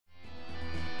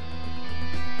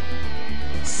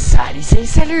Allez,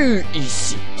 salut,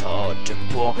 ici Toto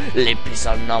pour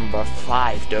l'épisode number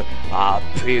 5 de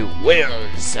Alleeeeez.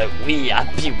 Oui,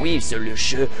 Alleeeeez, le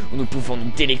jeu où nous pouvons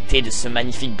nous délecter de ce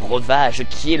magnifique breuvage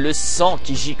qui est le sang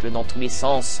qui gicle dans tous les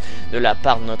sens de la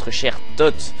part de notre cher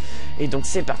Toto. Et donc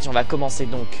c'est parti, on va commencer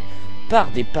donc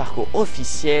par des parcours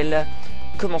officiels.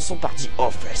 Commençons par The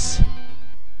Office.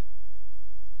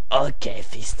 Ok,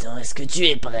 fiston, est-ce que tu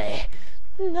es prêt?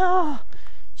 Non,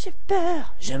 j'ai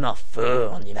peur. Je m'en fous,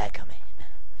 on y va quand même.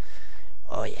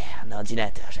 Oh yeah, un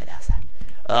ordinateur, j'adore ça.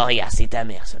 Oh regarde, c'est ta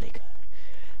mère sur l'école.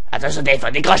 Attention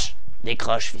téléphone, décroche.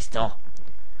 Décroche, fiston.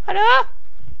 Alors?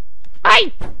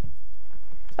 Aïe.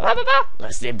 Ça va, papa?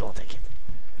 Ouais, c'est bon, t'inquiète.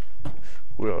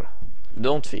 Oulala.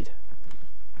 Don't feed.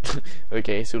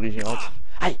 Ok, souris géante.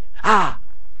 Aïe. Ah.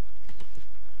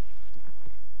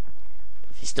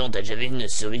 Fiston, t'as déjà vu une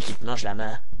souris qui te mange la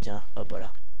main? Tiens, hop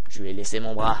là. Je lui ai laissé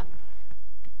mon bras.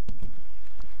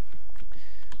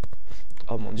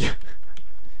 Oh mon dieu.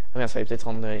 Ah merde, fallait peut-être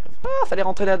rentrer. Ah, fallait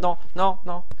rentrer là-dedans. Non,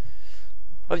 non.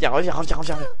 Reviens.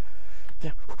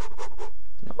 Viens.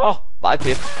 Oh,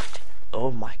 backflip.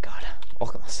 Oh my god. On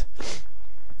recommence.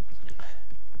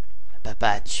 Papa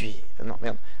a tué. Non,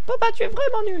 merde. Papa, tu es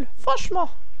vraiment nul.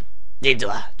 Franchement.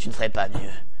 Tais-toi, tu ne ferais pas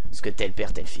mieux. Parce que tel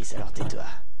père, tel fils, alors tais-toi.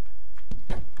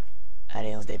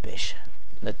 Allez, on se dépêche.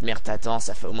 Notre mère t'attend,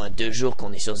 ça fait au moins 2 jours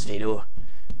qu'on est sur ce vélo.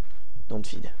 Don't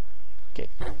feed. Ok.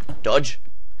 Dodge.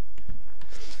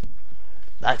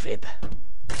 Backflip.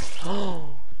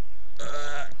 Oh.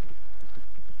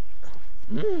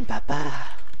 Papa.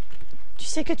 Tu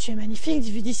sais que tu es magnifique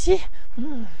vu d'ici.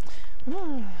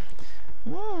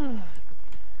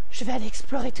 Je vais aller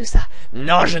explorer tout ça.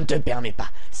 Non, je ne te permets pas.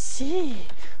 Si.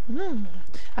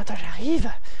 Attends,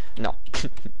 j'arrive. Non.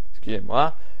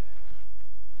 Excusez-moi.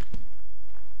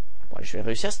 Bon, je vais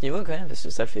réussir à ce niveau quand même, parce que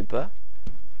ça le fait pas.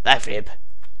 Backflip.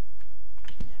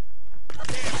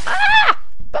 Ah!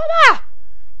 Papa!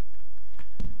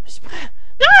 Je suis prêt.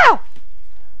 Non!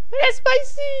 Me laisse pas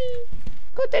ici!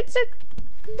 Côté de cette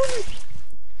boule.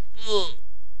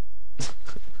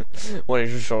 Bon, allez,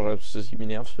 je change, parce que ça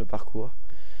m'énerve ce parcours.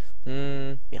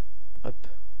 Bien. Hop.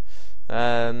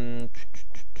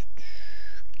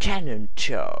 Canon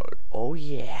BOUM. Oh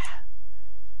yeah.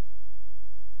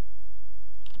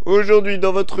 Aujourd'hui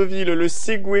dans votre ville, le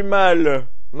Segway Man,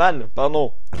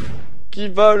 qui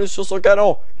vole sur son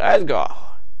canon. Let's go.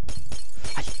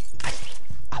 Aïe.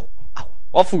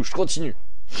 Oh fou, je continue.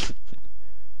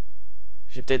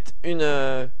 J'ai peut-être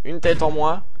une tête en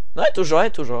moins. Non, elle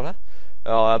est toujours là.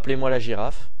 Alors appelez-moi la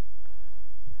girafe.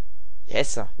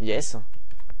 Yes.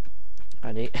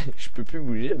 Allez, je peux plus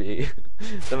bouger, mais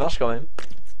ça marche quand même.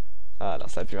 Ah non,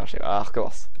 ça a pu marcher. Ah,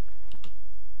 recommence.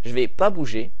 Je vais pas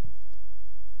bouger.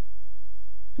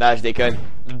 Bah, je déconne.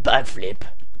 Backflip.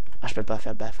 Ah, je peux pas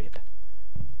faire backflip.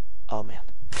 Oh merde.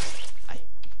 Aïe.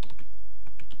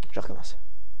 Je recommence.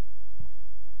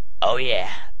 Oh yeah.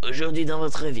 Aujourd'hui dans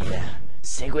votre ville,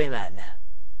 Segwayman.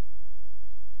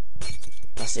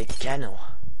 Dans ces canons.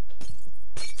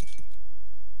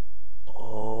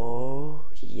 Oh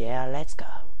yeah, let's go.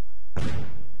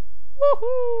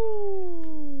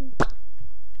 Wouhou.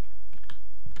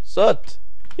 Saute.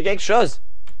 Fais quelque chose.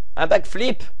 Un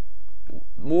backflip.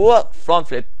 Moi, front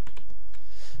flip.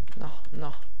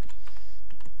 Non.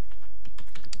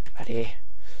 Allez.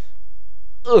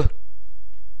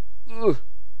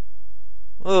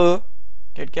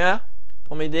 Quelqu'un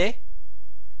pour m'aider?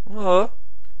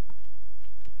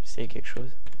 J'essaie quelque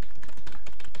chose.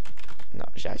 Non,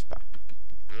 j'y arrive pas.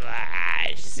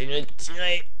 J'essaie de me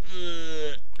tirer.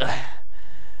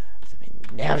 Ça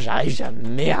m'énerve, j'arrive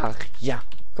jamais à rien.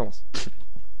 On commence.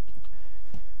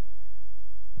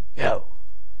 Yo.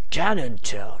 Canon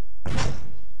BOUM.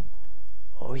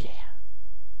 Oh yeah.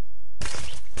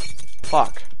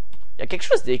 Fuck. Il y a quelque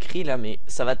chose d'écrit là, mais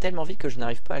ça va tellement vite que je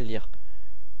n'arrive pas à le lire.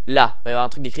 Là, il va y avoir un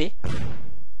truc d'écrit.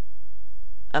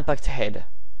 Impact Head.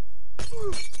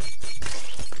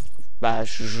 Bah,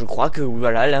 je crois que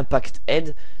voilà, l'impact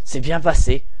head, c'est bien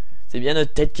passé. C'est bien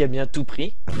notre tête qui a bien tout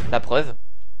pris. La preuve.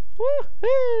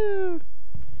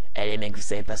 Eh les mecs, vous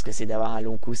savez pas ce que c'est d'avoir un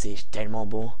long coup, c'est tellement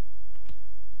bon.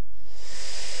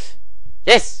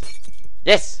 Yes!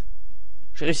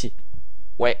 J'ai réussi.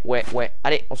 Ouais.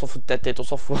 Allez, on s'en fout de ta tête, on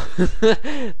s'en fout. T'as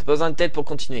pas besoin de tête pour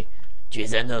continuer. Tu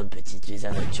es un homme, petit,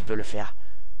 tu peux le faire.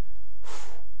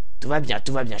 Tout va bien,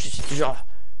 je suis toujours...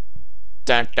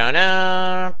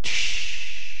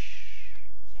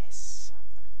 Yes.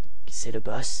 Qui c'est le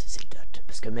boss? C'est Toto.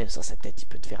 Parce que même sans sa tête, il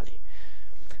peut te faire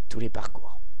tous les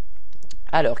parcours.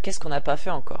 Alors, qu'est-ce qu'on n'a pas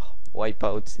fait encore?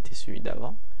 Wipeout, c'était celui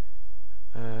d'avant.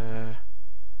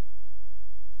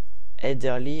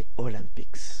 Elderly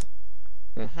Olympics.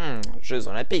 Jeux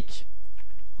olympiques.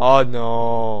 Oh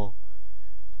non.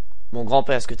 Mon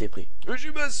grand-père, est-ce que t'es pris? Je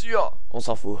suis pas sûr. On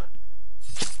s'en fout.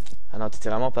 Ah non, t'étais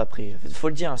vraiment pas pris. Faut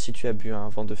le dire hein, si tu as bu hein,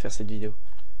 avant de faire cette vidéo.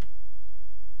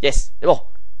 Yes, c'est bon.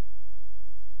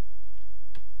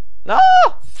 Non.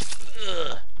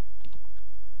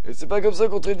 Et c'est pas comme ça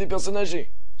qu'on traite des personnes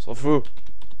âgées. On s'en fout.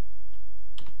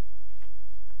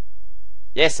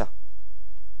 Yes.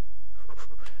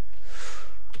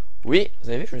 Oui, vous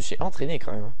avez vu, je me suis entraîné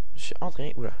quand même. Hein. Je me suis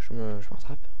entraîné. Oula, je me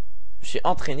rattrape. Je me suis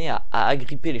entraîné à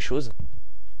agripper les choses.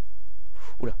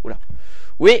 Oula, oula.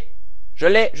 Oui, je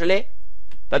l'ai.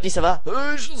 Papy, ça va?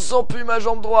 Je sens plus ma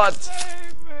jambe droite.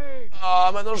 Ah,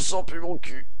 maintenant je sens plus mon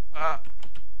cul.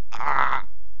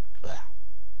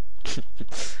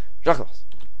 Je recommence.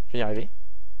 Je vais y arriver.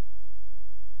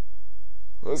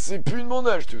 C'est plus de mon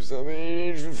âge tout ça,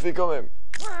 mais je le fais quand même.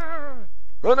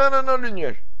 Oh non, non, non, le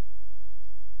nuage.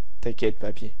 T'inquiète,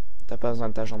 papy. T'as pas besoin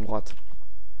de ta jambe droite.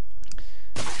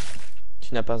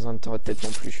 Tu n'as pas besoin de ta tête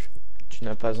non plus. Tu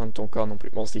n'as pas besoin de ton corps non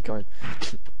plus. Bon, si, quand même.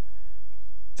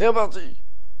 C'est reparti.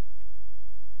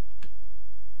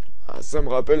 Ah, ça me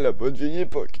rappelle la bonne vieille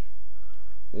époque.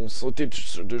 On sautait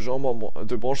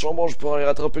de branche en branche pour aller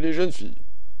rattraper les jeunes filles.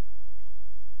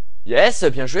 Yes,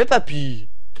 bien joué, papy.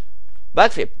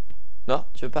 Backflip. Non,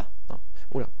 tu veux pas? Non.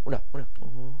 Oula, oula, oula.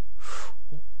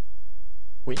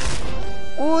 Oui.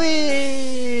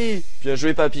 Oui. Bien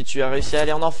joué, papy. Tu as réussi à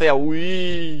aller en enfer.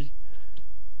 Oui.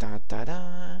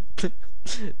 Ta-ta-da.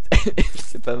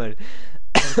 C'est pas mal.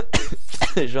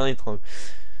 J'en ai 30.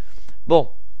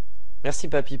 Bon. Merci,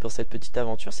 papy, pour cette petite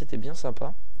aventure. C'était bien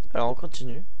sympa. Alors, on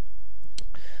continue.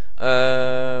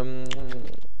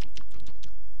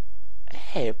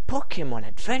 Hey, Pokémon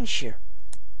Adventure.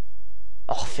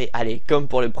 On refait, allez, comme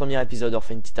pour le premier épisode, on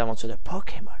refait une petite aventure de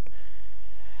Pokémon.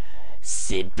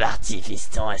 C'est parti,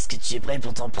 fiston. Est-ce que tu es prêt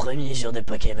pour ton premier jour de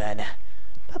Pokémon?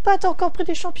 Papa, t'as encore pris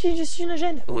des champignons, je suis une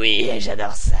gêne. Oui,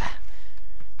 j'adore ça.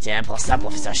 Tiens, prends ça,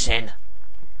 professeur Chêne.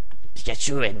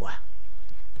 Pikachu, aide-moi.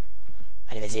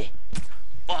 Allez, vas-y.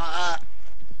 Oh,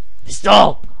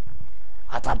 fiston!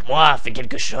 Rattrape-moi, fais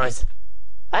quelque chose.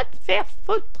 Va te faire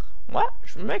foutre. Moi,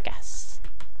 je me casse.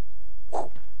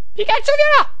 Pikachu,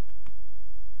 viens là!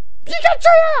 Pikachu,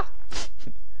 viens là!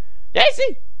 Viens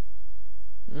ici!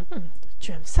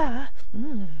 Tu aimes ça, hein?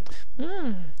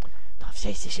 Non,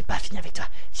 viens ici, j'ai pas fini avec toi.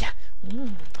 Viens.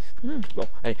 Bon,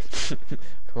 allez.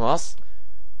 On commence.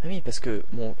 Oui, parce que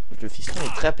le fiston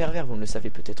est très pervers, vous ne le savez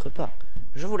peut-être pas.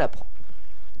 Je vous l'apprends.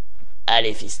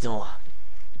 Allez, fiston.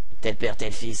 Tel père,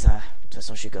 tel fils, hein. De toute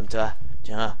façon, je suis comme toi.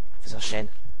 Tiens, fais enchaîne.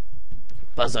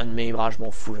 Pas besoin de mes bras, je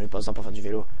m'en fous, j'en ai pas besoin pour faire du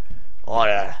vélo. Oh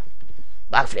là là.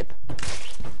 Backflip.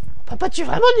 Papa, tu es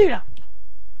vraiment nul, hein.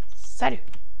 Salut.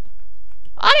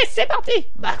 Allez, c'est parti.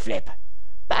 Backflip.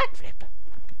 Backflip.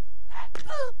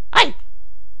 Aïe.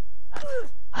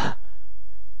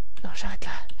 Non, j'arrête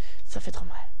là. Ça fait trop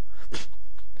mal.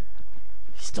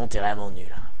 Fiston, t'es vraiment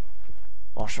nul. Hein.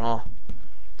 Franchement,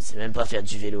 tu sais même pas faire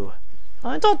du vélo.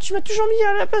 En même temps, tu m'as toujours mis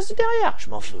à la place de derrière. Je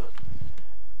m'en fous.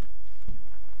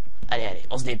 Allez, allez,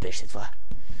 on se dépêche cette fois.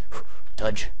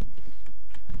 Dodge.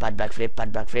 Pas de backflip, pas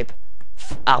de backflip.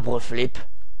 Arbre flip.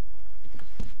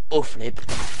 Haut flip.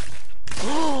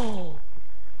 Oh!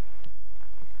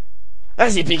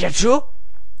 Vas-y, Pikachu.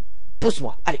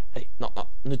 Pousse-moi. Allez, allez. Non, non.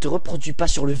 Ne te reproduis pas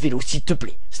sur le vélo, s'il te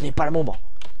plaît. Ce n'est pas le moment.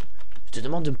 Je te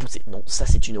demande de me pousser. Non, ça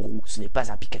c'est une roue. Ce n'est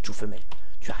pas un Pikachu femelle.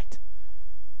 Tu arrêtes.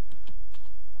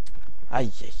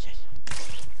 Aïe, aïe, aïe.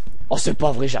 Oh, c'est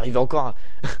pas vrai. J'arrive encore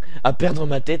à perdre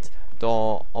ma tête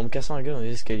en me cassant la gueule dans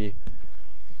les escaliers.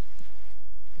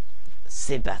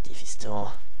 C'est parti, fiston.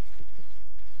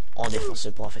 On défonce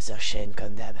le professeur Chêne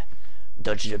comme d'hab.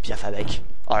 Dodge le piaf avec.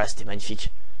 Oh là, c'était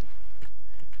magnifique.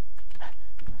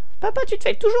 Papa, tu te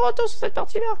fais toujours autant sur cette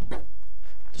partie-là.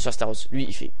 Attention, Staros. Lui,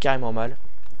 il fait carrément mal.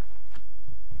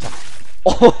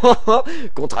 Oh,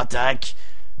 contre-attaque.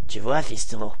 Tu vois,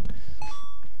 fiston.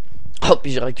 Oh,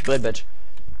 puis j'ai récupéré le badge.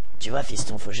 Tu vois,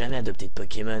 fiston, faut jamais adopter de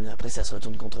Pokémon. Après, ça se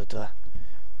retourne contre toi.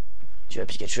 Tu vois,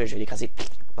 Pikachu, je vais l'écraser.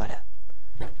 Voilà.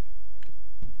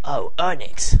 Oh,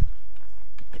 Onyx.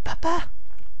 Mais papa,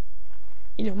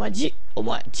 il est au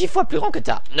moins 10 fois plus grand que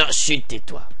toi. Non, chut,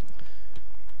 tais-toi.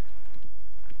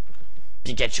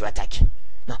 Pikachu, attaque.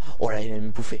 Non, oh là, il a même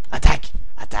bouffé. Attaque,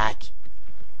 attaque.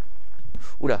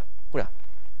 Oula, oula.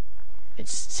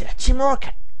 C'est la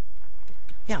teamwork.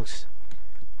 Yaous.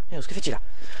 Yaous, que fais-tu là?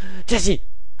 Jessie.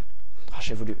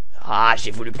 J'ai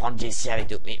voulu prendre Jessie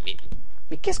avec nous.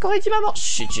 Mais qu'est-ce qu'aurait dit maman?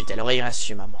 Chut, chut, elle aurait rien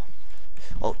su, maman.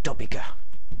 Oh, Topicker.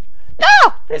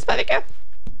 Non, laisse pas avec eux.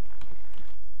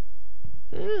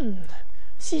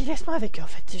 Si, laisse-moi avec eux, en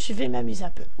fait. Je vais m'amuser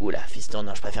un peu. Oula, fiston,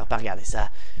 non, je préfère pas regarder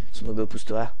ça. Smogo,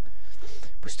 pousse-toi.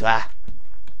 Pousse-toi.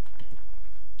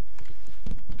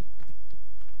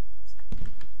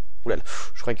 Oula,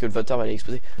 je crois que le voteur va aller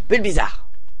exploser. Bulle bizarre.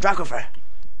 Dracoffer.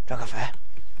 Dracoffer.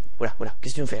 Oula, oula,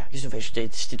 qu'est-ce que tu nous fais là? Qu'est-ce que tu nous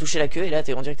fais? Je t'ai touché la queue et là,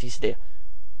 t'es en direct excité.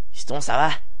 Fiston, ça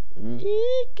va?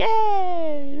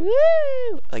 Nickel.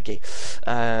 Wouh. Ok.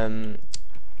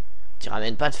 Tu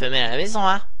ramènes pas de femelle à la maison,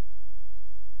 hein?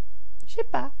 Je sais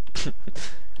pas.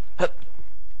 Hop.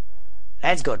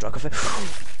 Let's go, Dracoffer.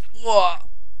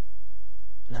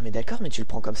 Non mais d'accord, mais tu le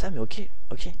prends comme ça, mais ok,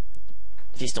 ok.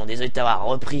 Fiston, désolé de t'avoir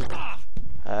repris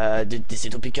de ces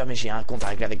piqueurs, mais j'ai un compte à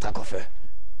régler avec Dracoffer.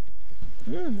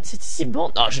 C'était si bon.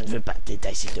 Non, je ne veux pas de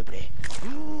détails, s'il te plaît.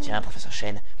 Tiens, professeur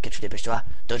Chen, tu dépêche-toi.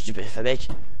 Dodge du PFABEC.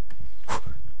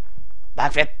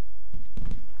 Backflip.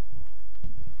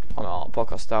 Oh non, pas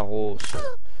encore Star Rose.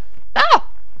 Ah!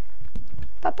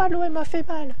 Papa, l'eau, elle m'a fait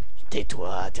mal.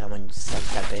 Tais-toi, t'es vraiment une sale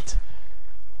tapette.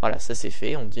 Voilà, ça c'est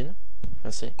fait, on dîne.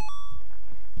 Merci.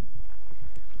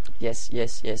 Yes,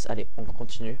 yes, yes. Allez, on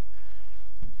continue.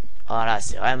 Voilà,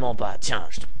 c'est vraiment pas. Tiens,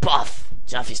 je te paf.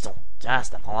 Tiens, fiston. Tiens,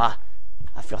 ça t'apprendra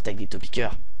à flirter avec des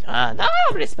topiqueurs. Tiens, non,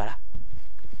 me laisse pas là.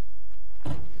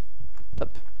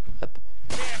 Hop, hop.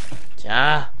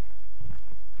 Tiens.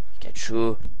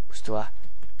 Pikachu, pousse-toi.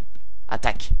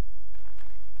 Attaque.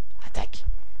 Attaque.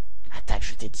 Attaque,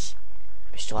 je t'ai dit.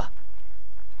 Pousse-toi.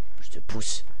 Je te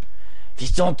pousse.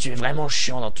 Fiston, tu es vraiment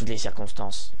chiant dans toutes les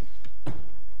circonstances.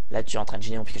 Là, tu es en train de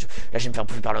gêner mon Pikachu. Là, je vais me faire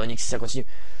bouffer par le Onix si ça continue.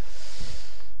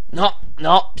 Non,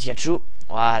 non, Pikachu.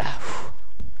 Voilà.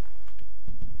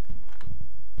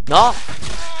 Non.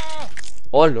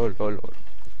 Oh là là là.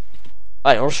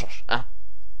 Allez, on le change, hein.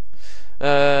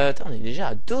 Attends, on est déjà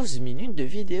à 12 minutes de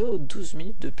vidéo, 12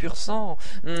 minutes de pur sang.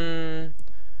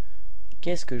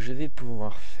 Qu'est-ce que je vais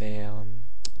pouvoir faire?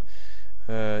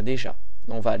 Déjà,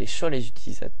 on va aller sur les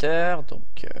utilisateurs.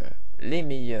 Donc, les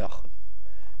meilleurs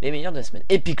de la semaine.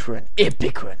 Epic Run,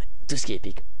 tout ce qui est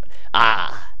épique.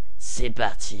 Ah, c'est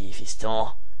parti, fiston.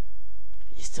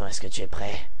 Fiston, est-ce que tu es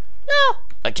prêt? Non.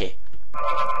 Ok.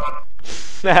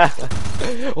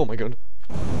 Oh my god.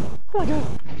 Oh my god.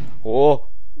 Oh.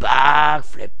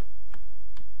 Backflip.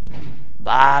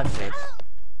 Backflip.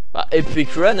 Bah,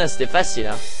 Epic Run, hein, c'était facile,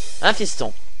 hein. Un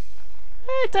fiston.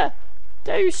 Hey,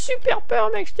 t'as eu super peur,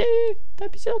 mec. T'as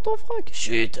pissé dans ton froc.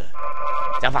 Chut.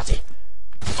 C'est reparti.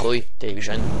 Trouille,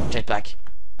 télévision, jetpack.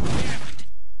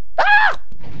 Ah!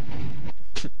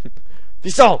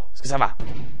 Fiston, est-ce que ça va?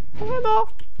 Vraiment?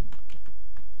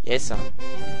 Yes.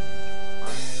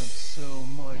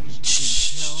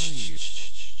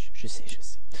 Je sais.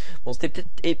 Bon, c'était peut-être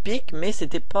épique, mais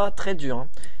c'était pas très dur. Hein.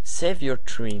 Save your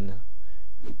train.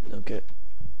 Donc,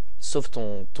 sauve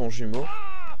ton jumeau.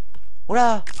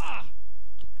 Oula!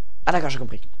 Ah d'accord, j'ai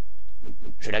compris.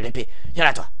 Je vais l'agripper. Viens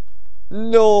là, toi.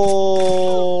 Non.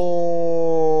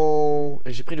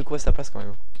 J'ai pris le coup à sa place quand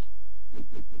même.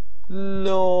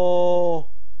 Non.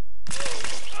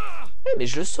 Mais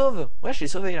je le sauve. Ouais, je l'ai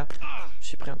sauvé là. Je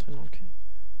suis pris un truc dans le cul.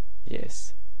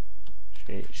 Yes.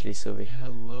 Je l'ai sauvé.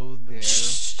 Hello there.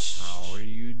 How are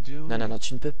you doing? Non,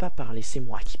 tu ne peux pas parler. C'est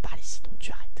moi qui parle ici, donc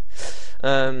tu arrêtes.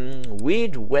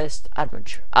 Wild West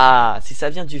Adventure. Ah, si ça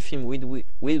vient du film Wild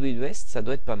West, ça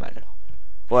doit être pas mal alors.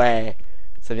 Ouais,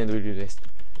 ça vient de Wild West.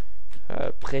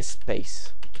 Press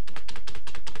Space.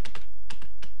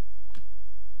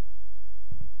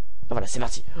 Ah, voilà, c'est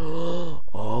parti.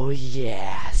 Oh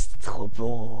yeah, c'est trop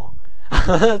bon.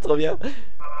 Trop bien.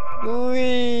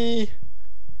 Oui.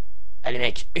 Allez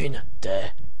mec, 1, 2,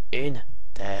 1, 2,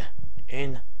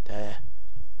 1, 2.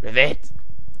 Plus vite.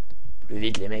 Plus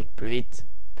vite les mecs, plus vite.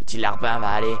 Petit larbin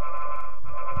va aller.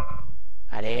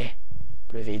 Allez,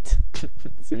 plus vite.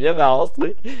 C'est bien marrant ce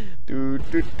truc.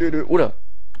 Oula.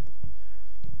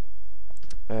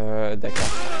 D'accord.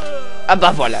 Ah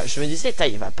bah voilà, je me disais,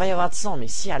 il va pas y avoir de sang, mais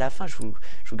si à la fin je vous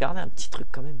gardais un petit truc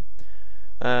quand même.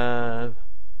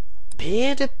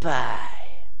 PewDiePie.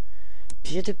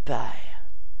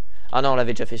 Ah non, on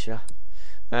l'avait déjà fait celui-là.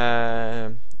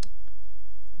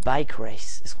 Bike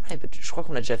Race. Est-ce qu'on l'avait... Je crois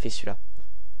qu'on l'a déjà fait celui-là.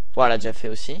 Voilà, déjà fait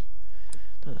aussi.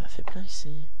 On en a fait plein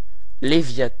ici.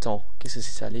 Léviathan. Qu'est-ce que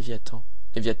c'est ça, Léviathan?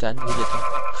 Léviathan. Oh,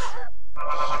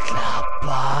 de la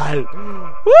balle.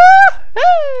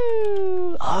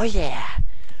 Oh yeah.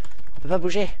 On peut pas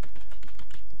bouger.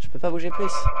 Je peux pas bouger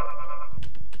plus.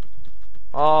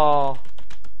 Oh.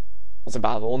 Bon, c'est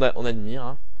pas grave, on admire,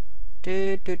 hein.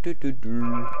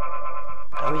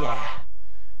 Oh yeah.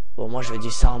 Bon, moi je veux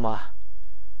du sang, moi.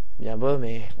 C'est bien beau,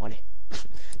 mais bon, allez.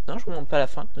 Non, je vous montre pas la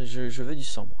fin. Je veux du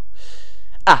sang, moi.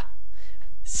 Ah.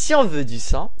 Si on veut du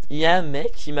sang, il y a un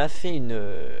mec qui m'a fait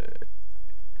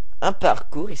un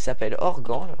parcours, il s'appelle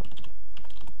Organ.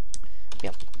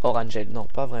 Merde, Orangel, non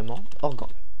pas vraiment, Organ.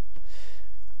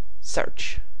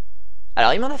 Search.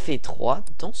 Alors il m'en a fait 3,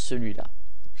 dont celui-là.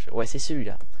 Ouais, c'est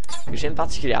celui-là que j'aime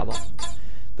particulièrement.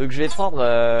 Donc je vais prendre...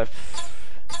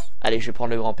 Allez, je vais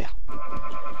prendre le grand-père.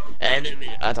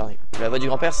 Attendez, la voix du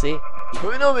grand-père c'est...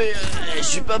 Oh non mais je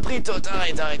suis pas pris toi,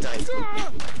 arrête.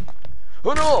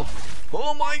 Oh non.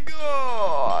 Oh my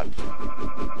god.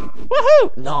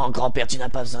 Wouhou. Non, grand-père, tu n'as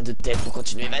pas besoin de tête pour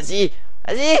continuer, vas-y.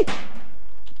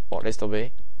 Bon, laisse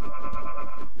tomber.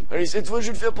 Allez, cette fois je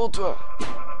vais le faire pour toi.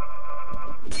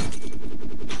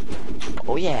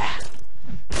 Oh yeah.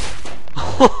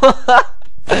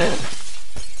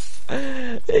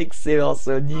 Excellent,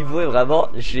 ce niveau est vraiment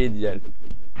génial.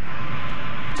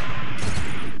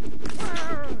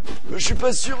 Je suis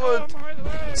pas sûr,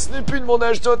 ce n'est plus de mon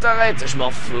âge, toi t'arrêtes. Je m'en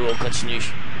fous, on continue.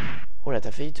 Oh là,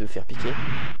 t'as failli te faire piquer.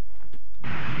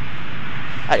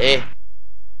 Allez.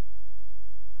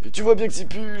 Et tu vois bien que c'est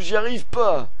plus... J'y arrive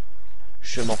pas.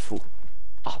 Je m'en fous.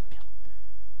 Oh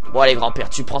merde. Bon allez grand-père,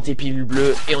 tu prends tes pilules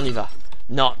bleues et on y va.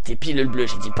 Non, tes pilules bleues,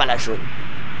 j'ai dit pas la jaune.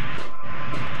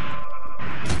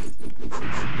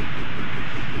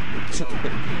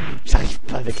 J'arrive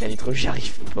pas avec la nitro, j'y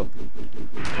arrive pas.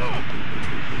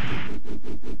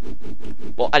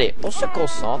 Bon allez, on se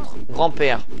concentre.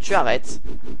 Grand-père, tu arrêtes.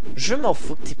 Je m'en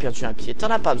fous que t'aies perdu un pied. T'en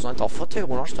as pas besoin, t'es en fauteuil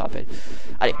roulant, je te rappelle.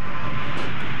 Allez.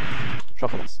 Je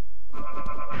recommence.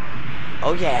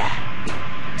 Oh yeah.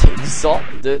 T'es du sang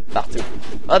de partout.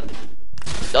 Hop.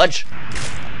 Dodge.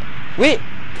 Oui.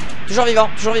 Toujours vivant,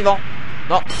 toujours vivant.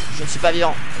 Non, je ne suis pas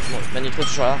vivant. Bon, ma nitro est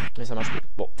toujours là, mais ça marche plus.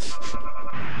 Bon.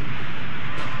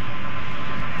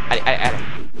 Allez.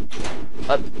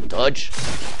 Hop, dodge.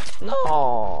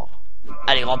 Non.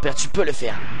 Allez, grand-père, tu peux le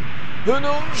faire. Oh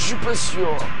non, je suis pas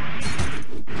sûr.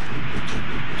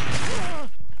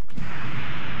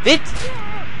 Vite.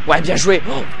 Ouais, bien joué.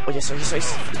 Oh, yes.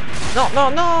 Non.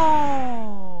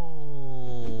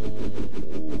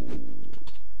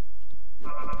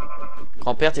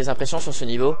 Grand-père, tes impressions sur ce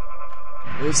niveau?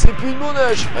 C'est plus de mon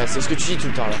âge. Ouais, c'est ce que tu dis tout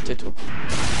le temps, là, tais-toi.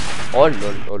 Oh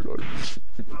lol.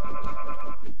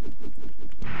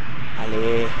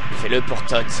 Allez, fais-le pour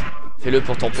Tot. Fais-le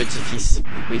pour ton petit-fils.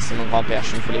 Oui, c'est mon grand-père,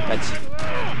 je ne voulais pas dire.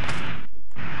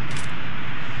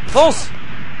 Fonce!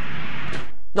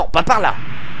 Non, pas par là.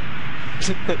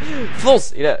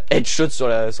 Fonce! Il a headshot sur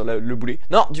le boulet.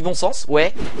 Non, du bon sens,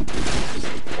 ouais.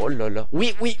 Oh là là.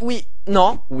 Oui.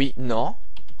 Non.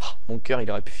 Oh, mon cœur,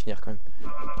 il aurait pu finir quand même.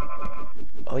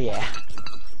 Oh yeah.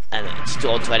 Un petit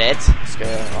tour aux toilettes. Parce que,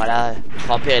 voilà,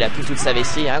 grand-père, il a plus toute sa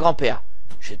vessie, hein, grand-père.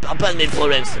 Je ne parle pas de mes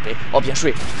problèmes, s'il te plaît. Oh, bien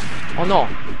joué. Oh non.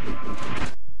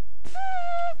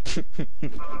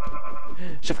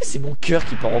 Chaque fois, c'est mon cœur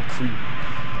qui part en couille.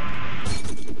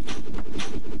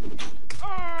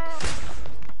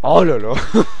 Oh là là.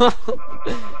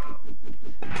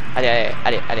 Allez.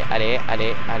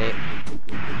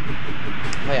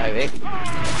 On va y arriver.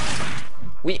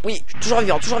 Oui, toujours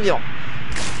vivant.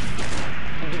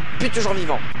 Plus toujours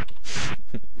vivant.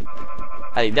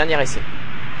 Allez, dernier essai.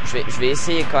 Je vais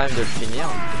essayer quand même de le finir.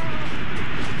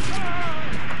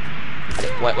 Allez,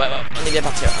 ouais, on est bien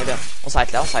parti. On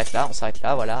s'arrête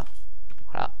là, voilà.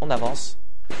 Voilà, on avance.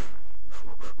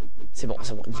 C'est bon,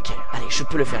 nickel. Allez, je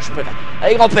peux le faire.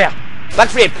 Allez, grand-père,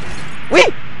 backflip. Oui.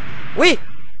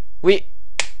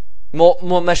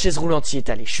 Ma chaise roulante y est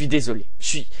allée. Je suis désolé.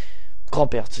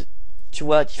 Grand-père, tu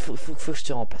vois, il faut que je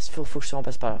te remplace. Faut que je te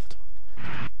remplace par la photo.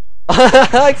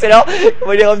 Excellent.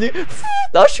 Comment il est revenu?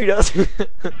 Non, je suis là.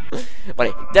 Bon,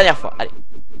 allez, dernière fois. Allez,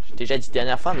 j'ai déjà dit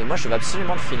dernière fois, mais moi je veux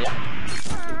absolument le finir.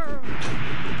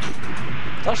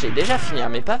 Attends, j'ai déjà fini,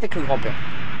 mais pas avec le grand-père.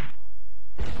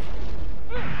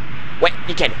 Ouais,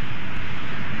 nickel.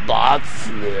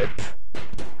 Backflip.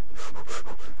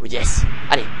 Oh yes.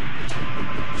 Allez.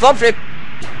 Backflip.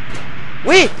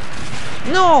 Oui.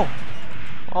 Non.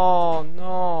 Oh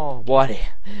non. Bon allez.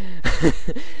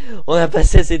 On a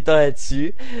passé assez de temps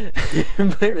là-dessus.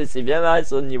 Moi je me suis bien marré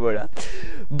sur ce niveau là.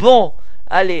 Bon.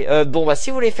 Allez, si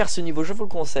vous voulez faire ce niveau, je vous le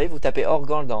conseille. Vous tapez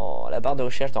Organ dans la barre de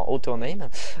recherche dans Auto Name.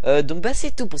 Donc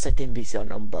c'est tout pour cet épisode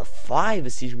number 5,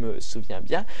 si je me souviens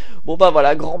bien. Bon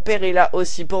voilà, grand-père est là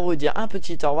aussi pour vous dire un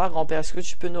petit au revoir. Grand-père, est-ce que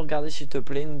tu peux nous regarder s'il te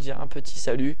plaît, nous dire un petit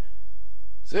salut?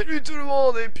 Salut tout le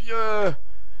monde, et puis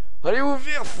Allez vous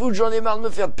faire foutre, j'en ai marre de me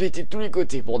faire péter de tous les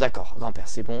côtés. Bon d'accord, grand-père,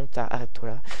 c'est bon,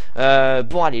 arrête-toi là.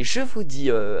 Bon allez, je vous dis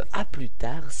à plus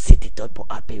tard. C'était Toto pour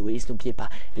Alleeeeez. N'oubliez pas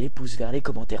les pouces verts, les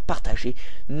commentaires, partagez.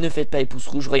 Ne faites pas les pouces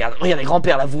rouges. Regardez,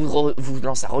 grand-père là, vous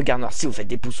lance un regard noir si vous faites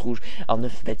des pouces rouges. Alors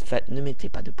ne mettez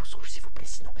pas de pouces rouges s'il vous plaît,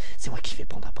 sinon c'est moi qui vais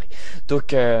prendre après. Donc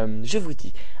je vous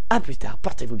dis à plus tard,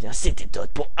 portez-vous bien. C'était Toto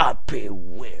pour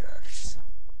Alleeeeez.